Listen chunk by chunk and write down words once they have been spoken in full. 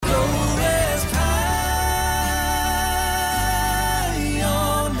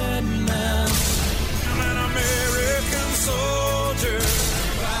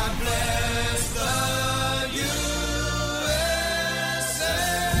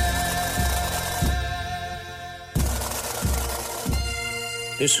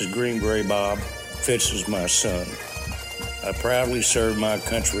This is Green Beret Bob. Fitz is my son. I proudly serve my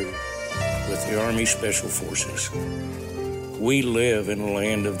country with the Army Special Forces. We live in the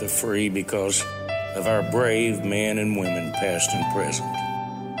land of the free because of our brave men and women, past and present.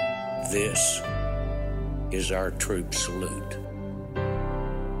 This is our troop salute.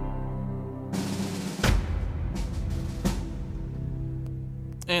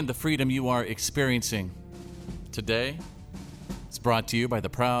 And the freedom you are experiencing today is brought to you by the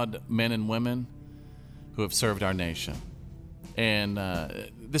proud men and women who have served our nation. And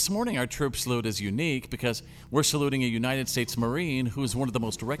this morning, our troop salute is unique because we're saluting a United States Marine who is one of the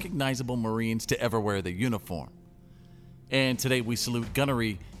most recognizable Marines to ever wear the uniform. And today we salute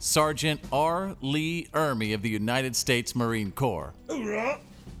Gunnery Sergeant R. Lee Ermey of the United States Marine Corps.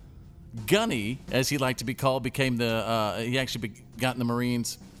 Gunny, as he liked to be called, became he actually got in the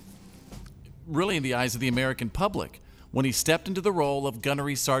Marines really in the eyes of the American public when he stepped into the role of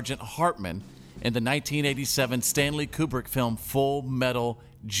Gunnery Sergeant Hartman in the 1987 Stanley Kubrick film Full Metal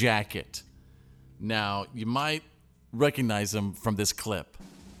Jacket. Now, you might recognize him from this clip.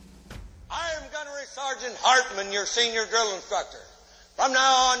 I am Gunnery Sergeant Hartman, your senior drill instructor. From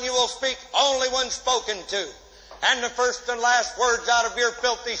now on, you will speak only when spoken to. And the first and last words out of your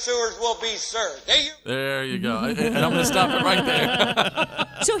filthy sewers will be, sir. There you go. And I'm going to stop it right there.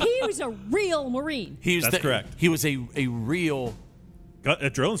 So he was a real Marine. That's correct. He was a real... A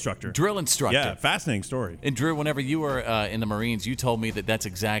drill instructor. Drill instructor. Yeah, fascinating story. And Drew, whenever you were in the Marines, you told me that that's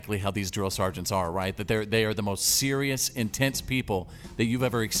exactly how these drill sergeants are, right? That they are the most serious, intense people that you've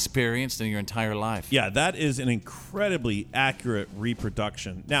ever experienced in your entire life. Yeah, that is an incredibly accurate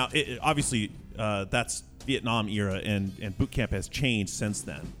reproduction. Now, obviously, that's Vietnam era, and boot camp has changed since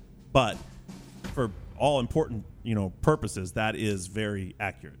then. But for all important, purposes, that is very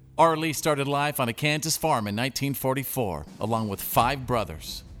accurate. R. Lee started life on a Kansas farm in 1944, along with 5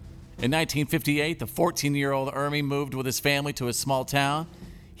 brothers. In 1958, the 14-year-old Ermey moved with his family to a small town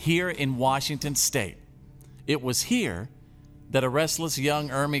here in Washington State. It was here that a restless young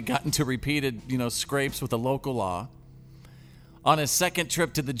Ermey got into repeated, scrapes with the local law. On his second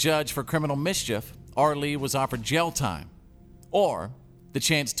trip to the judge for criminal mischief, R. Lee was offered jail time or the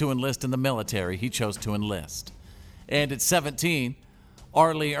chance to enlist in the military. He chose to enlist. And at 17,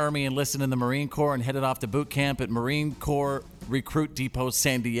 R. Lee Ermey enlisted in the Marine Corps and headed off to boot camp at Marine Corps Recruit Depot,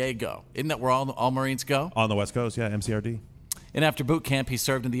 San Diego. Isn't that where all Marines go? On the West Coast, yeah, MCRD. And after boot camp, he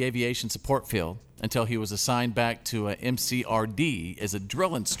served in the aviation support field until he was assigned back to MCRD as a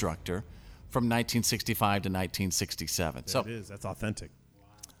drill instructor from 1965 to 1967. There it is. That's authentic.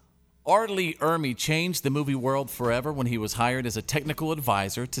 R. Lee Ermey changed the movie world forever when he was hired as a technical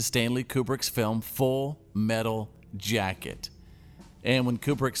advisor to Stanley Kubrick's film Full Metal Jacket. And when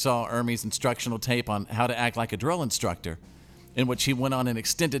Kubrick saw Ermey's instructional tape on how to act like a drill instructor, in which he went on an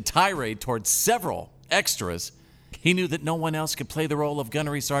extended tirade towards several extras, he knew that no one else could play the role of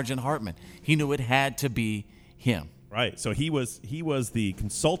Gunnery Sergeant Hartman. He knew it had to be him. Right. So he was the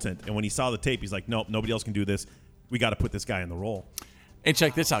consultant, and when he saw the tape, he's like, nope, nobody else can do this. We got to put this guy in the role. And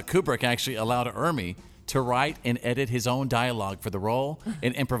check this out. Kubrick actually allowed Ermey to write and edit his own dialogue for the role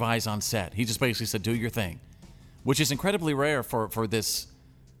and improvise on set. He just basically said, do your thing, which is incredibly rare for this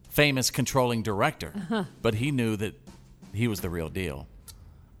famous controlling director. But he knew that he was the real deal.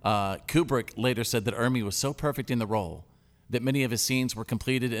 Kubrick later said that Ermey was so perfect in the role that many of his scenes were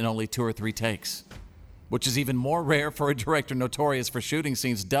completed in only 2 or 3 takes, which is even more rare for a director notorious for shooting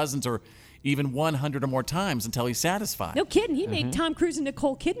scenes dozens or even 100 or more times until he's satisfied. No kidding. He made Tom Cruise and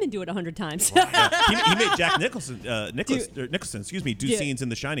Nicole Kidman do it 100 times. Wow. He made Jack Nicholson, do scenes in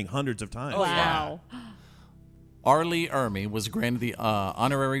The Shining hundreds of times. Wow. R. Lee Ermey was granted the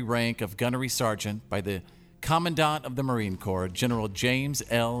honorary rank of Gunnery Sergeant by the Commandant of the Marine Corps, General James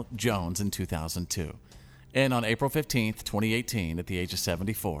L. Jones, in 2002. And on April 15th, 2018, at the age of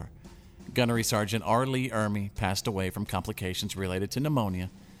 74, Gunnery Sergeant R. Lee Ermey passed away from complications related to pneumonia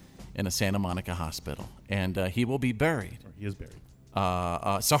in a Santa Monica hospital. And he will be buried. He is buried.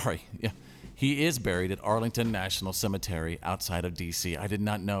 He is buried at Arlington National Cemetery outside of D.C. I did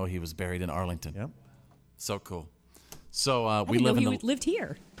not know he was buried in Arlington. Yep. So cool. So we lived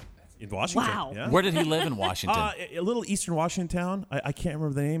here. In Washington. Wow. Yeah. Where did he live in Washington? A little eastern Washington town. I can't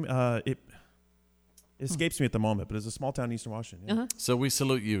remember the name. It escapes me at the moment, but it's a small town in eastern Washington. Yeah. So we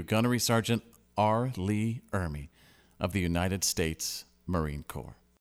salute you, Gunnery Sergeant R. Lee Ermey of the United States Marine Corps.